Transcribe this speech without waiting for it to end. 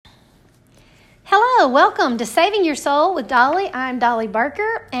Hello, welcome to Saving Your Soul with Dolly. I'm Dolly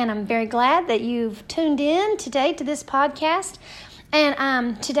Barker, and I'm very glad that you've tuned in today to this podcast.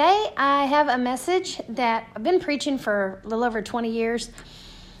 And today I have a message that I've been preaching for a little over 20 years,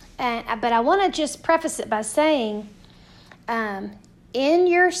 but I want to just preface it by saying, in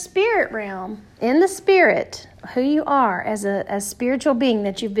your spirit realm, in the spirit, who you are as a spiritual being,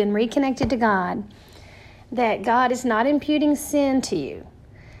 that you've been reconnected to God, that God is not imputing sin to you.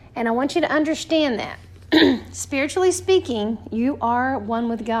 And I want you to understand that. Spiritually speaking, you are one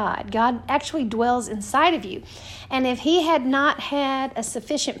with God. God actually dwells inside of you. And if He had not had a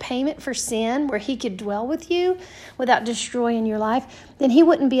sufficient payment for sin where He could dwell with you without destroying your life, then He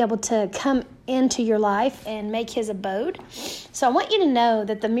wouldn't be able to come into your life and make His abode. So I want you to know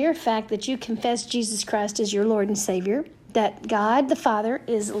that the mere fact that you confess Jesus Christ as your Lord and Savior, that God the Father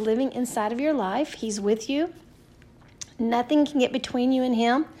is living inside of your life, He's with you. Nothing can get between you and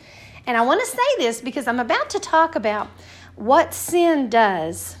Him. And I want to say this because I'm about to talk about what sin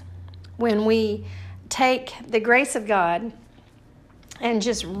does when we take the grace of God and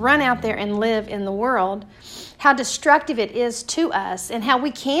just run out there and live in the world, how destructive it is to us and how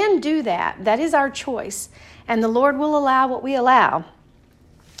we can do that. That is our choice. And the Lord will allow what we allow.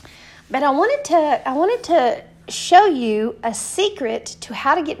 But I wanted to show you a secret to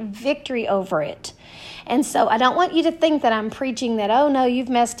how to get victory over it. And so I don't want you to think that I'm preaching that, oh no, you've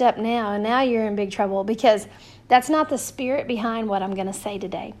messed up now and now you're in big trouble, because that's not the spirit behind what I'm going to say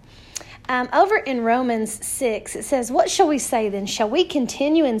today. Over in Romans 6, it says, what shall we say then? Shall we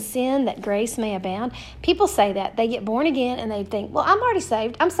continue in sin that grace may abound? People say that. They get born again and they think, well, I'm already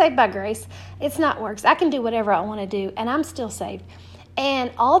saved. I'm saved by grace. It's not works. I can do whatever I want to do and I'm still saved.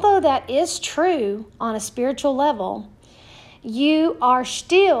 And although that is true on a spiritual level, you are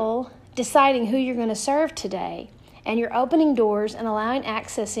still deciding who you're going to serve today, and you're opening doors and allowing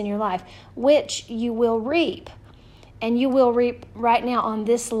access in your life, which you will reap, and you will reap right now on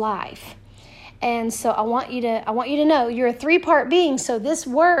this life. And so I want you to know you're a three-part being, so this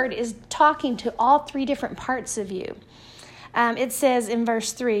word is talking to all three different parts of you. It says in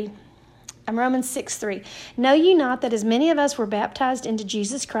verse 3, Romans 6:3, know ye not that as many of us were baptized into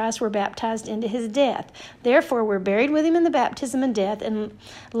Jesus Christ were baptized into His death? Therefore we're buried with Him in the baptism and death, and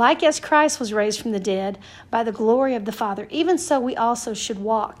like as Christ was raised from the dead by the glory of the Father, even so we also should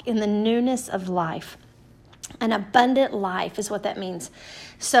walk in the newness of life. An abundant life is what that means.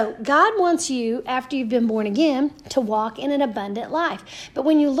 So God wants you, after you've been born again, to walk in an abundant life. But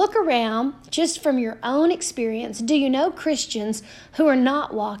when you look around, just from your own experience, do you know Christians who are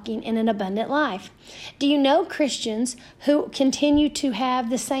not walking in an abundant life? Do you know Christians who continue to have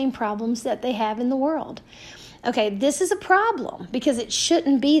the same problems that they have in the world? Okay, this is a problem because it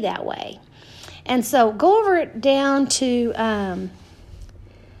shouldn't be that way. And so go over down to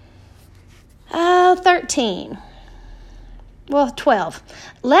 12.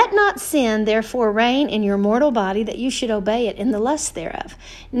 Let not sin therefore reign in your mortal body, that you should obey it in the lust thereof.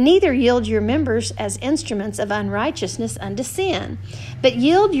 Neither yield your members as instruments of unrighteousness unto sin, but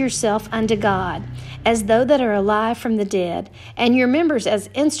yield yourself unto God, as though that are alive from the dead, and your members as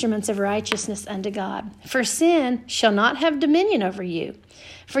instruments of righteousness unto God. For sin shall not have dominion over you,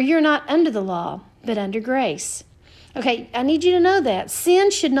 for you're not under the law, but under grace. Okay, I need you to know that. Sin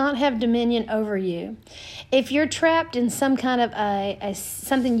should not have dominion over you. If you're trapped in some kind of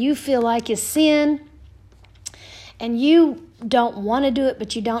something you feel like is sin, and you don't want to do it,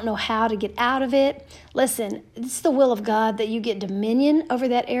 but you don't know how to get out of it, listen, it's the will of God that you get dominion over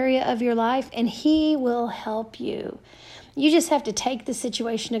that area of your life, and He will help you. You just have to take the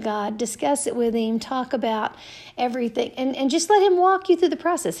situation to God, discuss it with Him, talk about everything, and just let Him walk you through the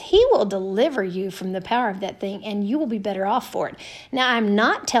process. He will deliver you from the power of that thing, and you will be better off for it. Now, I'm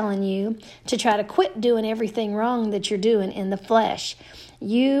not telling you to try to quit doing everything wrong that you're doing in the flesh.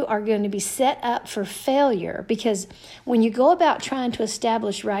 You are going to be set up for failure, because when you go about trying to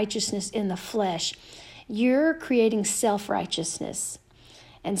establish righteousness in the flesh, you're creating self-righteousness.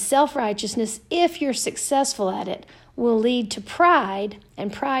 And self-righteousness, if you're successful at it, will lead to pride,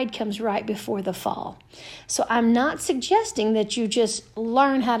 and pride comes right before the fall. So I'm not suggesting that you just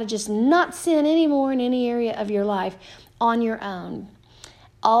learn how to just not sin anymore in any area of your life on your own.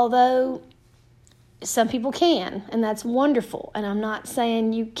 Although some people can, and that's wonderful. And I'm not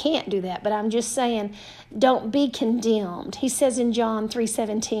saying you can't do that, but I'm just saying don't be condemned. He says in John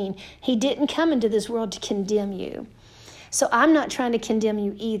 3:17, He didn't come into this world to condemn you. So I'm not trying to condemn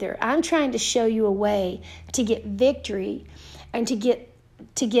you either. I'm trying to show you a way to get victory and to get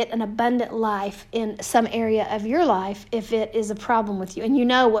an abundant life in some area of your life if it is a problem with you. And you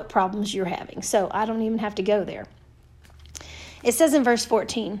know what problems you're having, so I don't even have to go there. It says in verse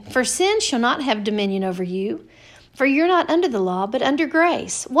 14, "For sin shall not have dominion over you, for you're not under the law, but under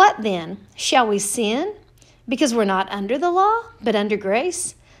grace. What then? Shall we sin because we're not under the law, but under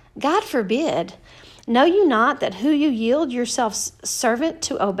grace? God forbid. Know you not that who you yield yourself servant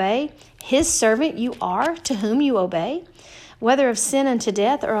to obey, his servant you are to whom you obey, whether of sin unto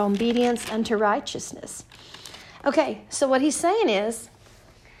death or obedience unto righteousness?" Okay, so what he's saying is,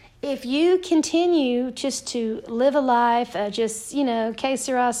 if you continue just to live a life, que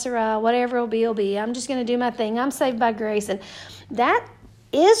sera, sera, whatever it'll be, I'm just going to do my thing, I'm saved by grace, and that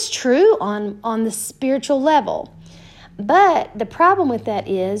is true on the spiritual level. But the problem with that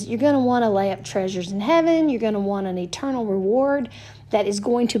is you're going to want to lay up treasures in heaven. You're going to want an eternal reward that is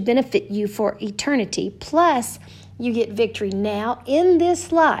going to benefit you for eternity. Plus, you get victory now in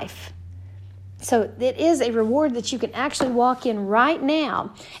this life. So it is a reward that you can actually walk in right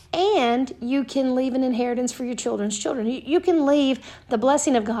now. And you can leave an inheritance for your children's children. You can leave the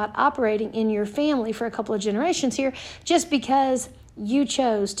blessing of God operating in your family for a couple of generations here just because you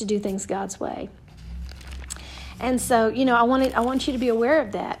chose to do things God's way. And so, I want you to be aware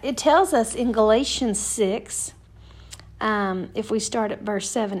of that. It tells us in Galatians 6, if we start at verse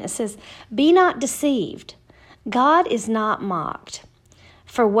 7, it says, "Be not deceived. God is not mocked.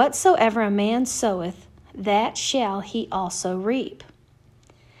 For whatsoever a man soweth, that shall he also reap.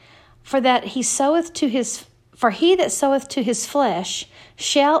 For he that soweth to his flesh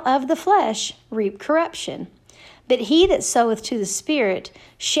shall of the flesh reap corruption. But he that soweth to the Spirit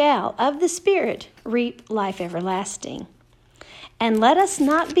shall of the Spirit reap life everlasting. And let us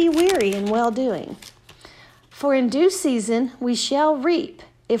not be weary in well-doing. For in due season we shall reap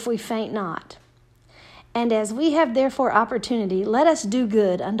if we faint not. And as we have therefore opportunity, let us do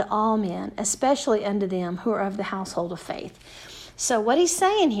good unto all men, especially unto them who are of the household of faith." So what he's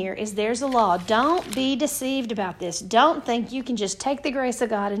saying here is there's a law. Don't be deceived about this. Don't think you can just take the grace of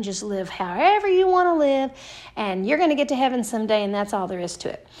God and just live however you want to live, and you're going to get to heaven someday, and that's all there is to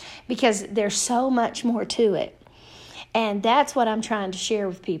it. Because there's so much more to it. And that's what I'm trying to share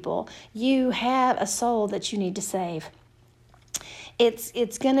with people. You have a soul that you need to save.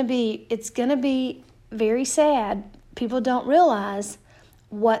 It's going to be very sad. People don't realize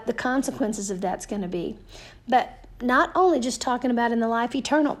what the consequences of that's going to be. But not only just talking about in the life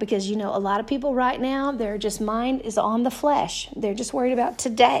eternal, because a lot of people right now, their just mind is on the flesh. They're just worried about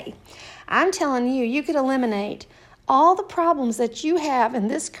today. I'm telling you, you could eliminate all the problems that you have in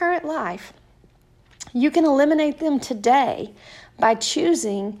this current life. You can eliminate them today by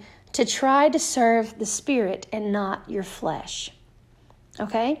choosing to try to serve the Spirit and not your flesh.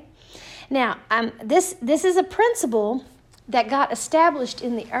 Okay? Now, this is a principle that got established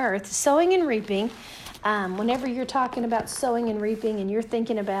in the earth, sowing and reaping. Whenever you're talking about sowing and reaping and you're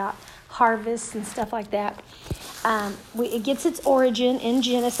thinking about harvests and stuff like that, it gets its origin in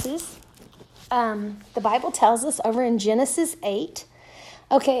Genesis. The Bible tells us over in Genesis 8.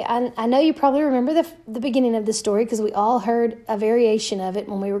 Okay, I know you probably remember the beginning of the story because we all heard a variation of it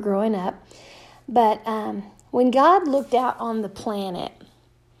when we were growing up. But when God looked out on the planet,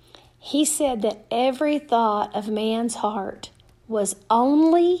 He said that every thought of man's heart was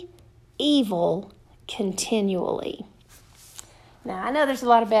only evil continually. Now, I know there's a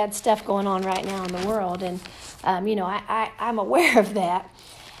lot of bad stuff going on right now in the world, and, I'm aware of that.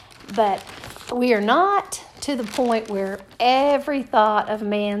 But we are not to the point where every thought of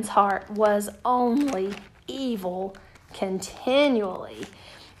man's heart was only evil continually.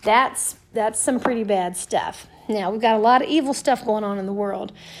 That's some pretty bad stuff. Now, we've got a lot of evil stuff going on in the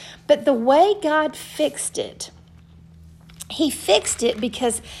world. But the way God fixed it, He fixed it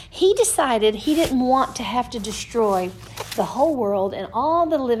because He decided He didn't want to have to destroy the whole world and all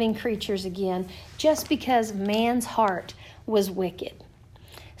the living creatures again just because man's heart was wicked.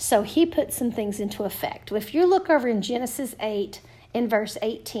 So He put some things into effect. If you look over in Genesis 8 in verse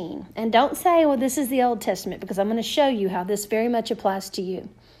 18, and don't say, well, this is the Old Testament, because I'm going to show you how this very much applies to you.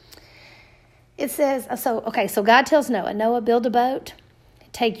 It says, so God tells Noah, build a boat,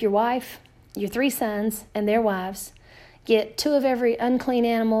 take your wife, your 3 sons, and their wives, get 2 of every unclean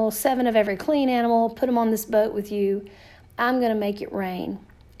animal, 7 of every clean animal, put them on this boat with you. I'm going to make it rain.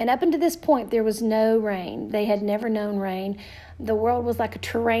 And up until this point, there was no rain. They had never known rain. The world was like a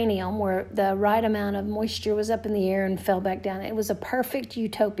terrarium where the right amount of moisture was up in the air and fell back down. It was a perfect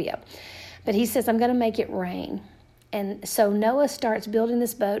utopia. But He says, I'm going to make it rain. And so Noah starts building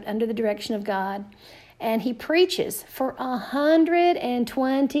this boat under the direction of God. And he preaches for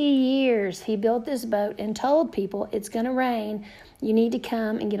 120 years. He built this boat and told people, it's going to rain. You need to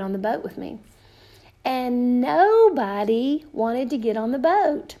come and get on the boat with me. And nobody wanted to get on the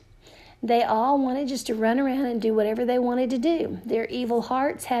boat. They all wanted just to run around and do whatever they wanted to do. Their evil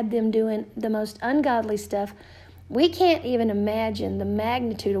hearts had them doing the most ungodly stuff. We can't even imagine the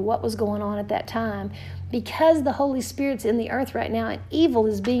magnitude of what was going on at that time. Because the Holy Spirit's in the earth right now and evil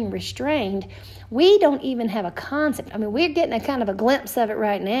is being restrained, we don't even have a concept. I mean, we're getting a kind of a glimpse of it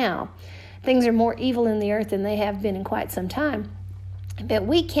right now. Things are more evil in the earth than they have been in quite some time. But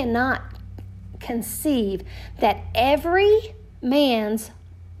we cannot conceive that every man's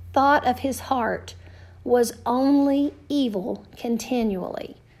thought of his heart was only evil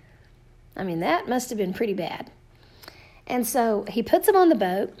continually. I mean, that must have been pretty bad. And so he puts them on the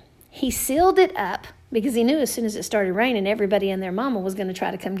boat. He sealed it up because he knew as soon as it started raining, everybody and their mama was going to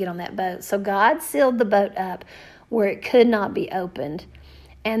try to come get on that boat. So God sealed the boat up where it could not be opened.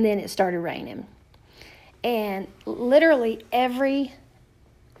 And then it started raining. And literally every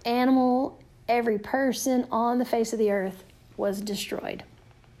animal, every person on the face of the earth was destroyed.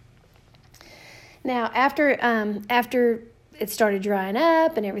 Now, after it started drying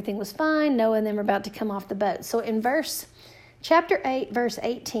up and everything was fine, Noah and them were about to come off the boat. So in chapter 8, verse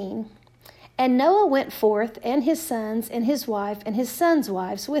 18, and Noah went forth, and his sons, and his wife, and his sons'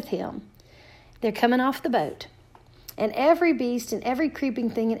 wives with him. They're coming off the boat. And every beast, and every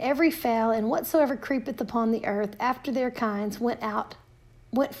creeping thing, and every fowl, and whatsoever creepeth upon the earth after their kinds went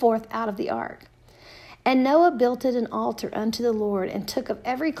forth out of the ark. And Noah builded an altar unto the Lord, and took of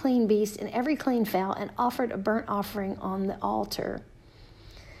every clean beast and every clean fowl, and offered a burnt offering on the altar.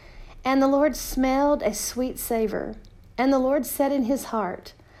 And the Lord smelled a sweet savor. And the Lord said in his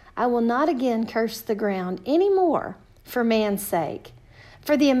heart, I will not again curse the ground any more for man's sake.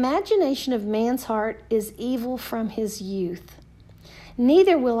 For the imagination of man's heart is evil from his youth.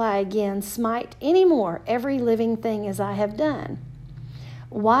 Neither will I again smite any more every living thing as I have done.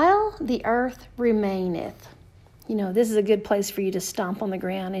 While the earth remaineth. You know, this is a good place for you to stomp on the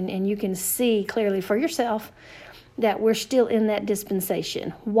ground, and you can see clearly for yourself that we're still in that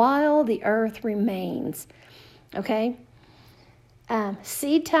dispensation. While the earth remains. Okay?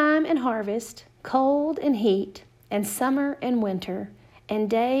 Seed time and harvest, cold and heat, and summer and winter, and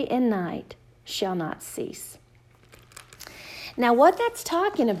day and night shall not cease. Now, what that's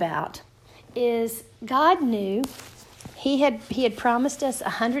talking about is God knew He had promised us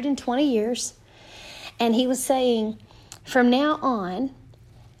 120 years, and He was saying, from now on,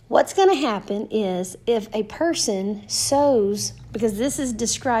 what's going to happen is if a person sows, because this is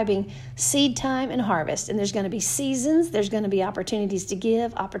describing seed time and harvest, and there's going to be seasons, there's going to be opportunities to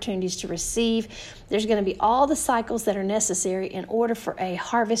give, opportunities to receive, there's going to be all the cycles that are necessary in order for a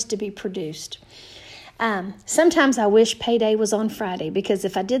harvest to be produced. Sometimes I wish payday was on Friday, because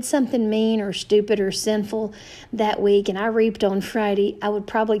if I did something mean or stupid or sinful that week and I reaped on Friday, I would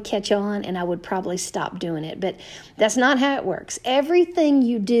probably catch on and I would probably stop doing it. But that's not how it works. Everything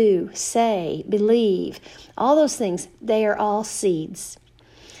you do, say, believe, all those things, they are all seeds.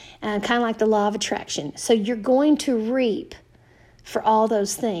 Kind of like the law of attraction. So you're going to reap for all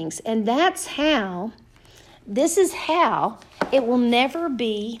those things. And this is how it will never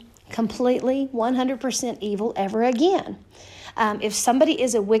be completely 100% evil ever again. If somebody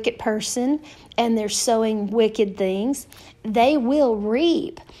is a wicked person and they're sowing wicked things, they will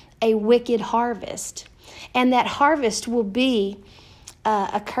reap a wicked harvest. And that harvest will be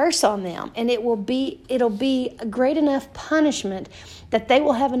a curse on them. And it'll be a great enough punishment that they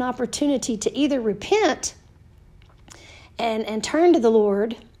will have an opportunity to either repent and turn to the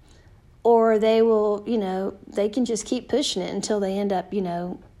Lord, or they will, they can just keep pushing it until they end up,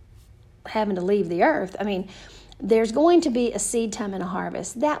 having to leave the earth. I mean, there's going to be a seed time and a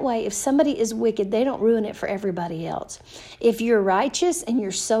harvest. That way, if somebody is wicked, they don't ruin it for everybody else. If you're righteous and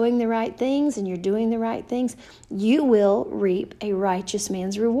you're sowing the right things and you're doing the right things, you will reap a righteous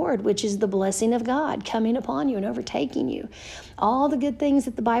man's reward, which is the blessing of God coming upon you and overtaking you. All the good things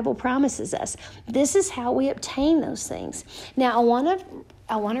that the Bible promises us. This is how we obtain those things. Now,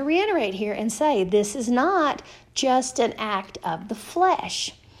 I want to reiterate here and say this is not just an act of the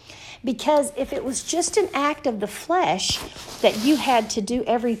flesh. Because if it was just an act of the flesh that you had to do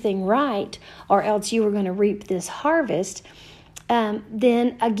everything right or else you were going to reap this harvest,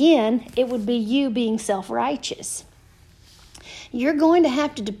 then again, it would be you being self-righteous. You're going to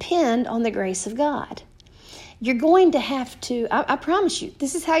have to depend on the grace of God. You're going to have to, I promise you,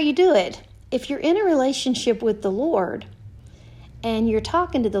 this is how you do it. If you're in a relationship with the Lord and you're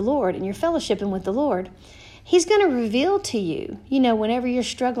talking to the Lord and you're fellowshipping with the Lord, He's going to reveal to you, whenever you're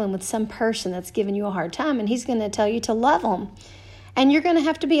struggling with some person that's giving you a hard time, and He's going to tell you to love them. And you're going to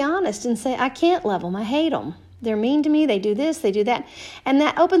have to be honest and say, I can't love them. I hate them. They're mean to me. They do this, they do that. And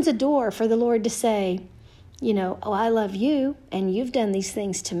that opens a door for the Lord to say, oh, I love you, and you've done these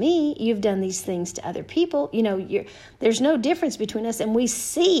things to me. You've done these things to other people. There's no difference between us, and we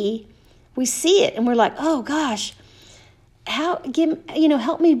see it, and we're like, oh gosh, help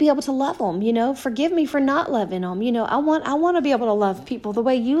me be able to love them. Forgive me for not loving them. I want to be able to love people the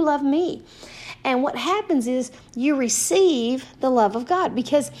way you love me. And what happens is you receive the love of God,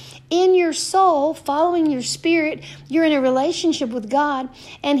 because in your soul, following your spirit, you're in a relationship with God,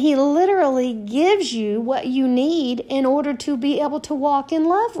 and He literally gives you what you need in order to be able to walk in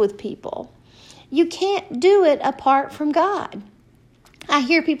love with people. You can't do it apart from God. I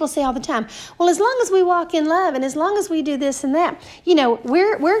hear people say all the time, well, as long as we walk in love and as long as we do this and that,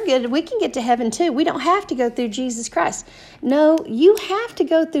 we're good. We can get to heaven too. We don't have to go through Jesus Christ. No, you have to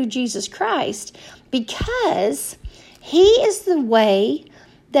go through Jesus Christ, because He is the way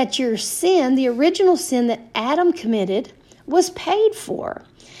that your sin, the original sin that Adam committed, was paid for.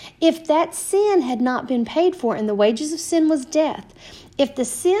 If that sin had not been paid for, and the wages of sin was death, if the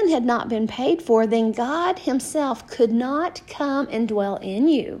sin had not been paid for, then God Himself could not come and dwell in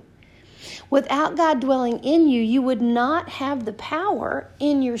you. Without God dwelling in you, you would not have the power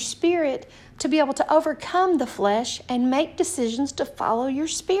in your spirit to be able to overcome the flesh and make decisions to follow your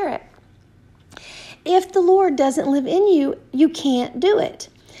spirit. If the Lord doesn't live in you, you can't do it.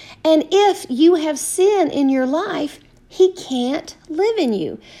 And if you have sin in your life, He can't live in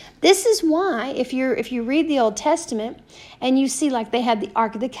you. This is why if you read the Old Testament and you see like they had the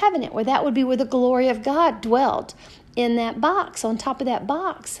Ark of the Covenant, where that would be where the glory of God dwelt in that box, on top of that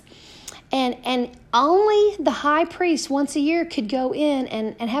box. And only the high priest once a year could go in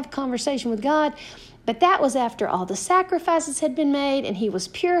and have a conversation with God. But that was after all the sacrifices had been made and he was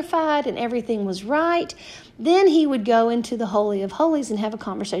purified and everything was right. Then he would go into the Holy of Holies and have a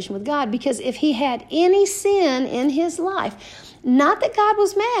conversation with God. Because if he had any sin in his life, not that God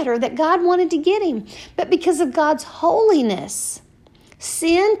was mad or that God wanted to get him, but because of God's holiness,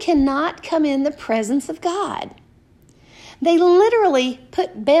 sin cannot come in the presence of God. They literally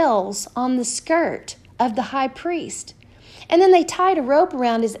put bells on the skirt of the high priest, and then they tied a rope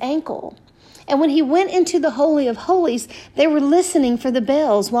around his ankle. And when he went into the Holy of Holies, they were listening for the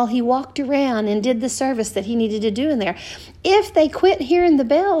bells while he walked around and did the service that he needed to do in there. If they quit hearing the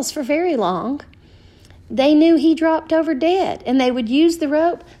bells for very long, they knew he dropped over dead, and they would use the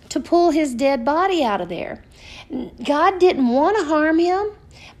rope to pull his dead body out of there. God didn't want to harm him,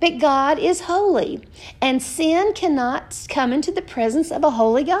 but God is holy, and sin cannot come into the presence of a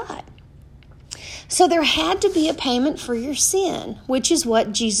holy God. So there had to be a payment for your sin, which is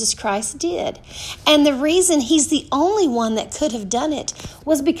what Jesus Christ did. And the reason He's the only one that could have done it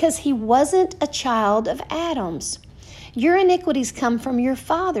was because He wasn't a child of Adam's. Your iniquities come from your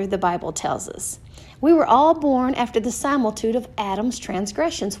father, the Bible tells us. We were all born after the similitude of Adam's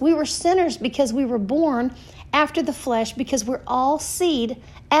transgressions. We were sinners because we were born after the flesh, because we're all seed.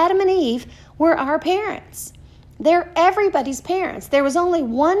 Adam and Eve were our parents. They're everybody's parents. There was only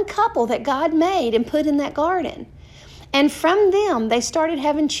one couple that God made and put in that garden. And from them, they started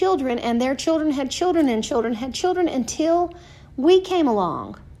having children, and their children had children, and children had children, until we came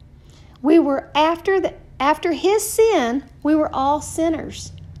along. We were after His sin, we were all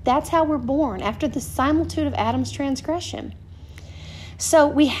sinners. That's how we're born, after the similitude of Adam's transgression. So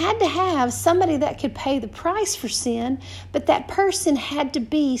we had to have somebody that could pay the price for sin, but that person had to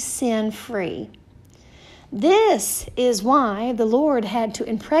be sin-free. This is why the Lord had to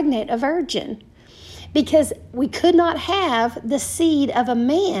impregnate a virgin, because we could not have the seed of a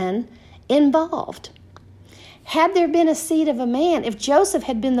man involved. Had there been a seed of a man, if Joseph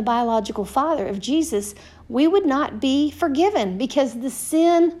had been the biological father of Jesus, we would not be forgiven, because the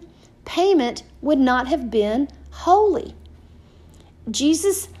sin payment would not have been holy.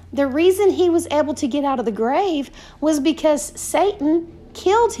 Jesus, the reason He was able to get out of the grave was because Satan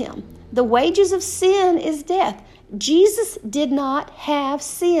killed Him. The wages of sin is death. Jesus did not have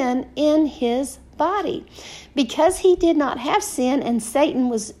sin in His body. Because He did not have sin, and Satan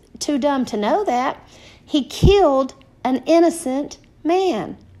was too dumb to know that, He killed an innocent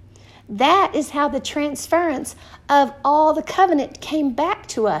man. That is how the transference of all the covenant came back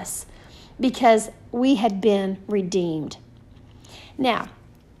to us, because we had been redeemed. Now,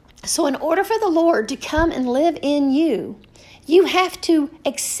 so in order for the Lord to come and live in you, you have to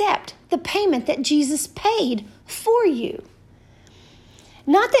accept the payment that Jesus paid for you.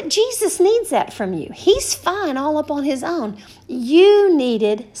 Not that Jesus needs that from you. He's fine all up on His own. You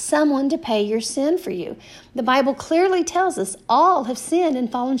needed someone to pay your sin for you. The Bible clearly tells us all have sinned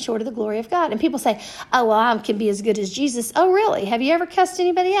and fallen short of the glory of God. And people say, oh, well, I can be as good as Jesus. Oh, really? Have you ever cussed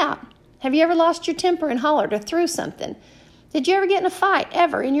anybody out? Have you ever lost your temper and hollered or threw something? Did you ever get in a fight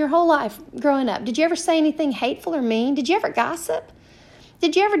ever in your whole life growing up? Did you ever say anything hateful or mean? Did you ever gossip?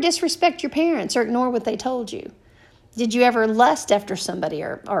 Did you ever disrespect your parents or ignore what they told you? Did you ever lust after somebody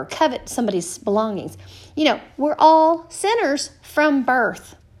or covet somebody's belongings? We're all sinners from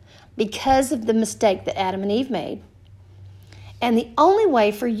birth because of the mistake that Adam and Eve made. And the only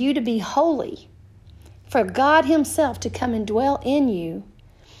way for you to be holy, for God himself to come and dwell in you,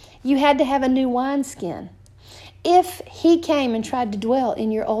 you had to have a new wineskin. If he came and tried to dwell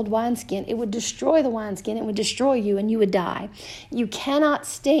in your old wineskin, it would destroy the wineskin, it would destroy you, and you would die. You cannot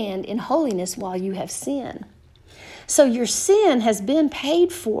stand in holiness while you have sin. So your sin has been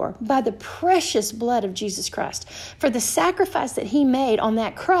paid for by the precious blood of Jesus Christ. For the sacrifice that he made on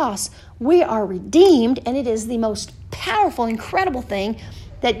that cross, we are redeemed, and it is the most powerful, incredible thing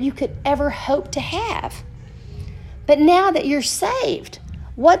that you could ever hope to have. But now that you're saved,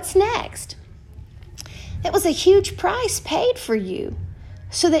 what's next? It was a huge price paid for you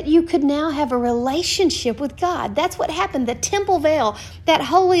so that you could now have a relationship with God. That's what happened. The temple veil, that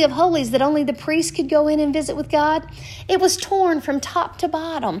holy of holies that only the priest could go in and visit with God, it was torn from top to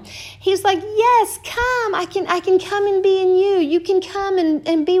bottom. He's like, yes, come. I can come and be in you. You can come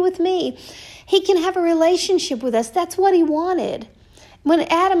and be with me. He can have a relationship with us. That's what he wanted. When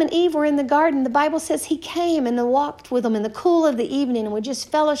Adam and Eve were in the garden, the Bible says he came and walked with them in the cool of the evening and would just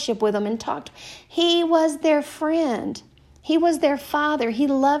fellowship with them and talked. He was their friend. He was their father. He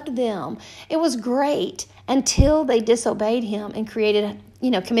loved them. It was great until they disobeyed him and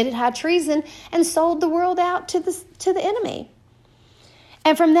committed high treason and sold the world out to the enemy.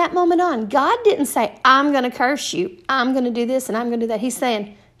 And from that moment on, God didn't say, I'm going to curse you. I'm going to do this and I'm going to do that. He's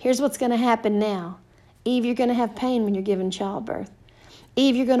saying, here's what's going to happen now. Eve, you're going to have pain when you're given childbirth.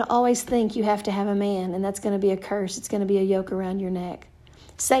 Eve, you're going to always think you have to have a man, and that's going to be a curse. It's going to be a yoke around your neck.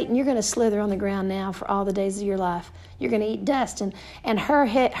 Satan, you're going to slither on the ground now for all the days of your life. You're going to eat dust, and her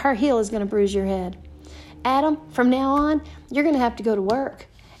heel is going to bruise your head. Adam, from now on, you're going to have to go to work,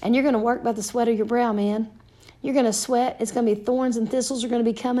 and you're going to work by the sweat of your brow, man. You're going to sweat. It's going to be thorns and thistles are going to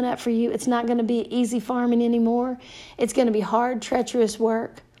be coming up for you. It's not going to be easy farming anymore. It's going to be hard, treacherous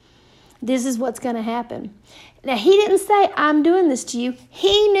work. This is what's going to happen. Now, he didn't say, I'm doing this to you.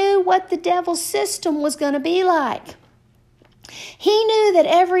 He knew what the devil's system was going to be like. He knew that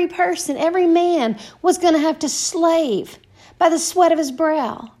every person, every man was going to have to slave by the sweat of his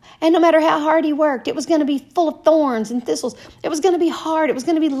brow. And no matter how hard he worked, it was going to be full of thorns and thistles. It was going to be hard. It was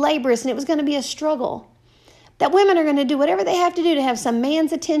going to be laborious, and it was going to be a struggle. That women are going to do whatever they have to do to have some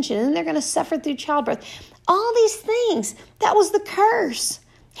man's attention, and then they're going to suffer through childbirth. All these things, that was the curse.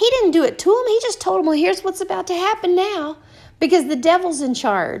 He didn't do it to him. He just told him, well, here's what's about to happen now because the devil's in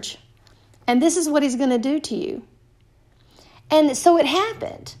charge. And this is what he's going to do to you. And so it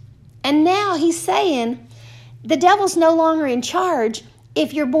happened. And now he's saying the devil's no longer in charge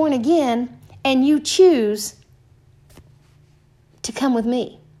if you're born again and you choose to come with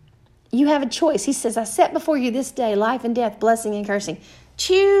me. You have a choice. He says, I set before you this day life and death, blessing and cursing.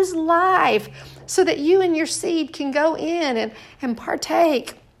 Choose life so that you and your seed can go in and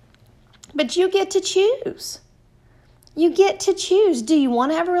partake. But you get to choose. You get to choose. Do you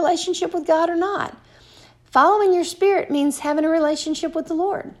want to have a relationship with God or not? Following your spirit means having a relationship with the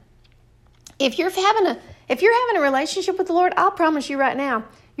Lord. If you're having a relationship with the Lord, I'll promise you right now,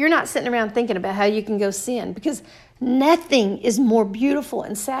 you're not sitting around thinking about how you can go sin, because nothing is more beautiful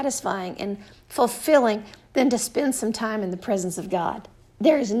and satisfying and fulfilling than to spend some time in the presence of God.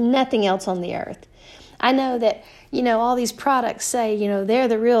 There is nothing else on the earth. I know that, all these products say, they're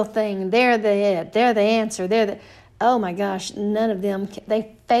the real thing. They're the answer. Oh my gosh, none of them,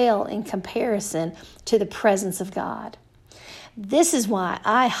 they fail in comparison to the presence of God. This is why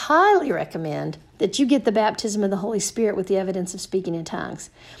I highly recommend that you get the baptism of the Holy Spirit with the evidence of speaking in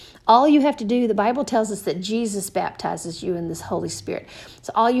tongues. All you have to do, the Bible tells us that Jesus baptizes you in this Holy Spirit.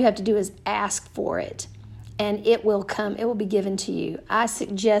 So all you have to do is ask for it, and it will come. It will be given to you. I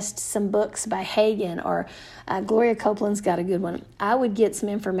suggest some books by Hagin, or Gloria Copeland's got a good one. I would get some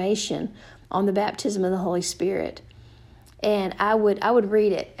information on the baptism of the Holy Spirit, and I would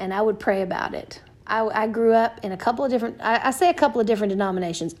read it, and I would pray about it. I grew up in a couple of different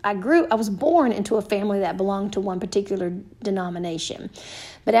denominations. I was born into a family that belonged to one particular denomination.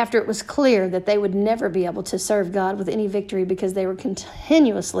 But after it was clear that they would never be able to serve God with any victory because they were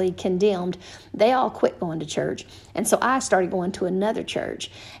continuously condemned, they all quit going to church. And so I started going to another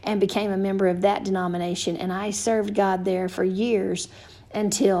church and became a member of that denomination. And I served God there for years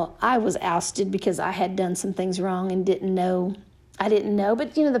until I was ousted because I had done some things wrong and didn't know. I didn't know,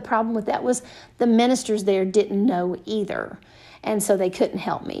 but the problem with that was the ministers there didn't know either. And so they couldn't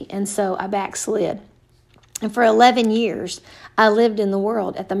help me. And so I backslid. And for 11 years, I lived in the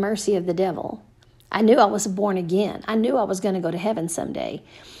world at the mercy of the devil. I knew I was born again. I knew I was going to go to heaven someday.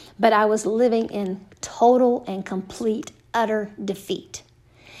 But I was living in total and complete, utter defeat.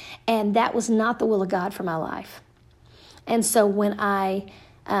 And that was not the will of God for my life. And so when I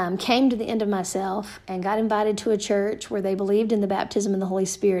came to the end of myself and got invited to a church where they believed in the baptism in the Holy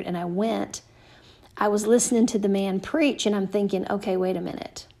Spirit, and I went, I was listening to the man preach, and I'm thinking, okay, wait a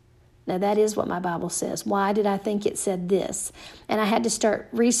minute. Now, that is what my Bible says. Why did I think it said this? And I had to start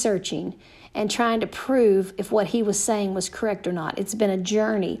researching and trying to prove if what he was saying was correct or not. It's been a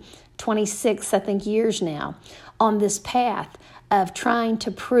journey, 26, I think, years now, on this path of trying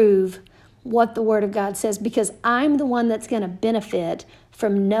to prove what the Word of God says, because I'm the one that's going to benefit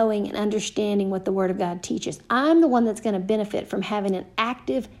from knowing and understanding what the Word of God teaches. I'm the one that's going to benefit from having an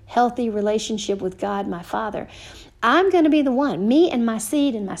active, healthy relationship with God, my Father. I'm going to be the one. Me and my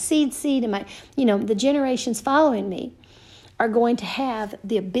seed and my seed and my, the generations following me are going to have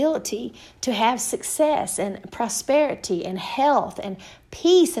the ability to have success and prosperity and health and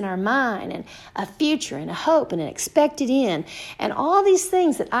peace in our mind and a future and a hope and an expected end and all these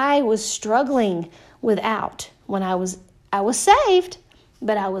things that I was struggling without when I was saved,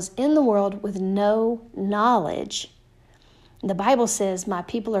 but I was in the world with no knowledge. The Bible says my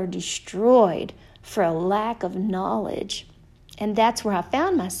people are destroyed for a lack of knowledge. And that's where I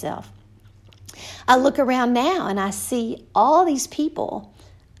found myself. I look around now and I see all these people.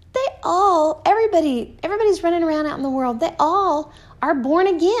 Everybody's running around out in the world. They all are born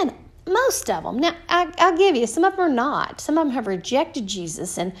again. Most of them. Now, I'll give you, some of them are not. Some of them have rejected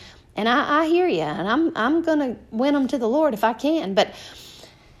Jesus, and I hear you, and I'm going to win them to the Lord if I can. But,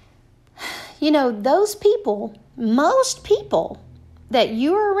 those people, most people that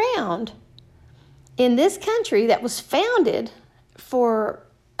you're around in this country that was founded for,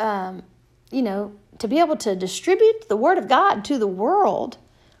 to be able to distribute the Word of God to the world,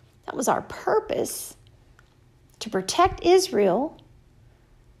 that was our purpose, to protect Israel,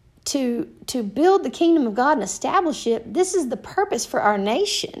 to build the kingdom of God and establish it. This is the purpose for our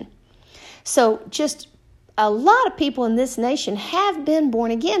nation. So just a lot of people in this nation have been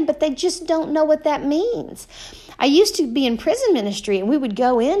born again, but they just don't know what that means. I used to be in prison ministry, and we would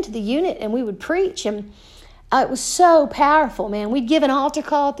go into the unit and we would preach, and it was so powerful, man. We'd give an altar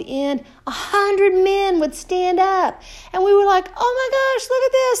call at the end. 100 men would stand up, and we were like, oh my gosh, look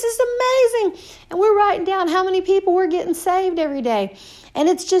at this. This is amazing. And we're writing down how many people we're getting saved every day. And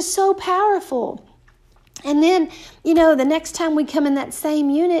it's just so powerful. And then, the next time we come in that same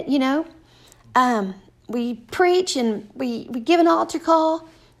unit, we preach and we give an altar call,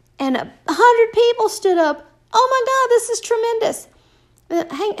 and 100 people stood up. Oh my God, this is tremendous.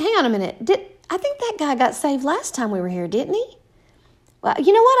 Hang on a minute. I think that guy got saved last time we were here, didn't he? Well,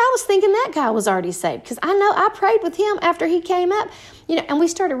 you know what? I was thinking that guy was already saved, because I know I prayed with him after he came up, and we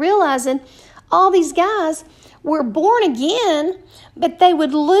started realizing all these guys were born again, but they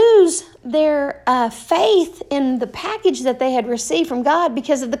would lose their faith in the package that they had received from God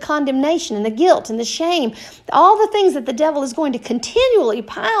because of the condemnation and the guilt and the shame, all the things that the devil is going to continually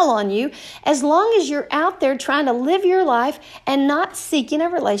pile on you as long as you're out there trying to live your life and not seeking a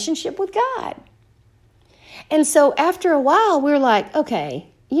relationship with God. And so after a while, we're like, okay,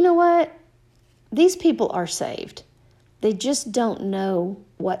 you know what? These people are saved. They just don't know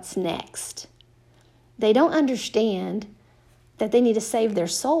what's next. They don't understand that they need to save their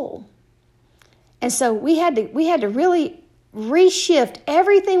soul. And so we had to really reshift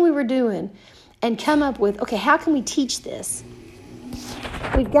everything we were doing and come up with, okay, how can we teach this?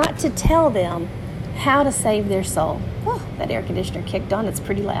 We've got to tell them how to save their soul. Oh, that air conditioner kicked on. It's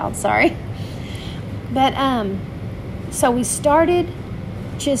pretty loud, sorry. But so we started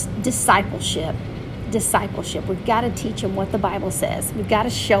just discipleship. We've got to teach them what the Bible says. We've got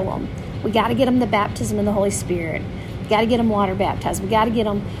to show them. We got to get them the baptism in the Holy Spirit. We got to get them water baptized. We got to get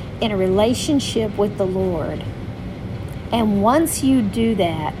them in a relationship with the Lord. And once you do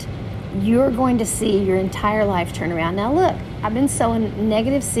that, you're going to see your entire life turn around. Now look, I've been sowing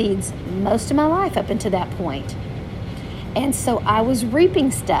negative seeds most of my life up until that point. And so I was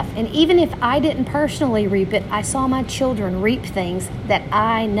reaping stuff. And even if I didn't personally reap it, I saw my children reap things that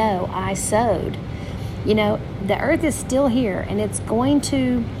I know I sowed. The earth is still here, and it's going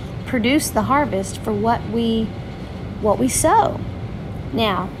to produce the harvest for what we sow.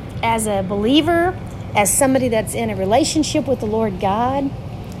 Now, as a believer, as somebody that's in a relationship with the Lord God,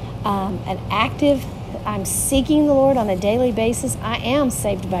 I'm seeking the Lord on a daily basis. I am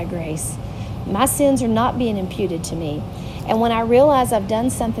saved by grace. My sins are not being imputed to me. And when I realize I've done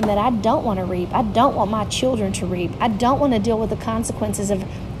something that I don't want to reap, I don't want my children to reap, I don't want to deal with the consequences of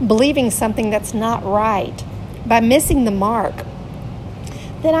believing something that's not right, by missing the mark,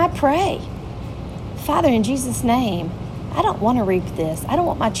 then I pray, Father, in Jesus' name, I don't want to reap this. I don't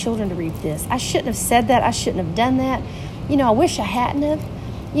want my children to reap this. I shouldn't have said that. I shouldn't have done that. I wish I hadn't have.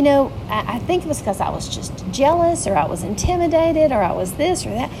 I think it was because I was just jealous, or I was intimidated, or I was this or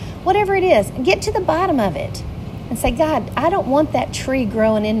that. Whatever it is, get to the bottom of it and say, God, I don't want that tree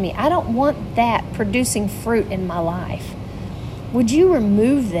growing in me. I don't want that producing fruit in my life. Would you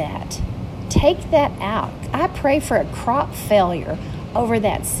remove that? Take that out. I pray for a crop failure over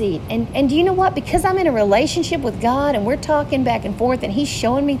that seed. And do you know what? Because I'm in a relationship with God, and we're talking back and forth, and He's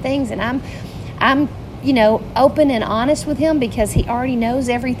showing me things, and I'm open and honest with Him because He already knows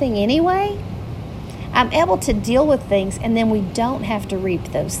everything anyway. I'm able to deal with things, and then we don't have to reap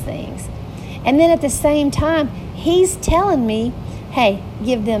those things. And then at the same time, He's telling me, hey,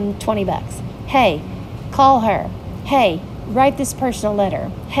 give them $20. Hey, call her. Hey, write this personal letter.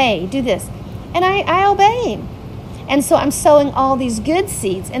 Hey, do this. And I obey Him. And so I'm sowing all these good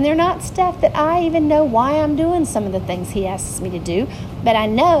seeds, and they're not stuff that I even know why I'm doing some of the things He asks me to do, but I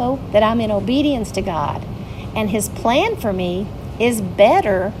know that I'm in obedience to God, and His plan for me is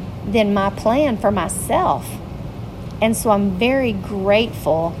better than my plan for myself. And so I'm very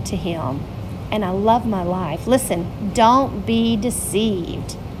grateful to Him, and I love my life. Listen, don't be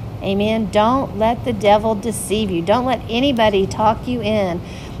deceived. Amen. Don't let the devil deceive you. Don't let anybody talk you in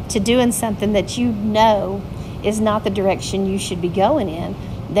to doing something that you know is not the direction you should be going in.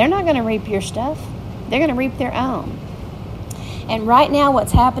 They're not going to reap your stuff. They're going to reap their own. And right now,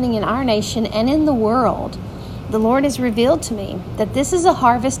 what's happening in our nation and in the world, the Lord has revealed to me that this is a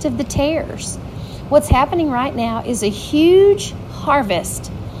harvest of the tares. What's happening right now is a huge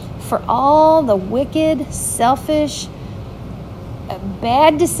harvest for all the wicked, selfish,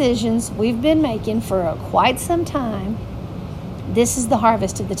 bad decisions we've been making for quite some time. This is the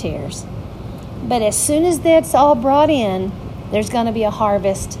harvest of the tares. But as soon as that's all brought in, there's going to be a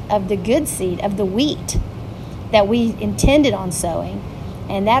harvest of the good seed, of the wheat that we intended on sowing.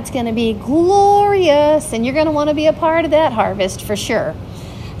 And that's going to be glorious, and you're going to want to be a part of that harvest for sure.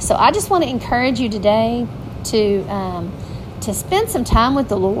 So I just want to encourage you today to spend some time with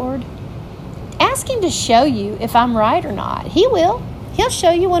the Lord. Ask Him to show you if I'm right or not. He will. He'll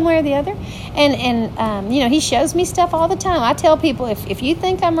show you one way or the other. And He shows me stuff all the time. I tell people, if you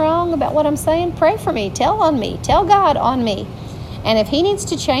think I'm wrong about what I'm saying, pray for me. Tell on me. Tell God on me. And if He needs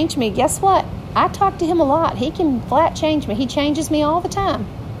to change me, guess what? I talk to Him a lot. He can flat change me. He changes me all the time.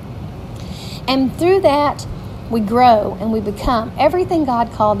 And through that, we grow and we become everything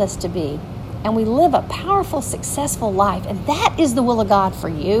God called us to be. And we live a powerful, successful life. And that is the will of God for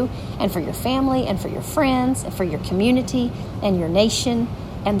you and for your family and for your friends and for your community and your nation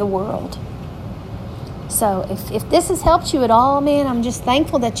and the world. So if this has helped you at all, man, I'm just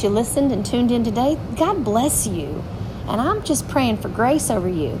thankful that you listened and tuned in today. God bless you. And I'm just praying for grace over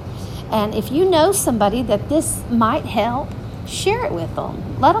you. And if you know somebody that this might help, share it with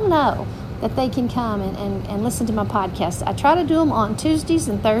them. Let them know that they can come and listen to my podcast. I try to do them on Tuesdays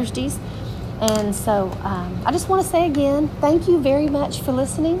and Thursdays. And so I just want to say again, thank you very much for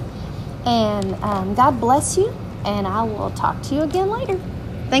listening. And God bless you. And I will talk to you again later.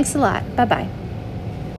 Thanks a lot. Bye-bye.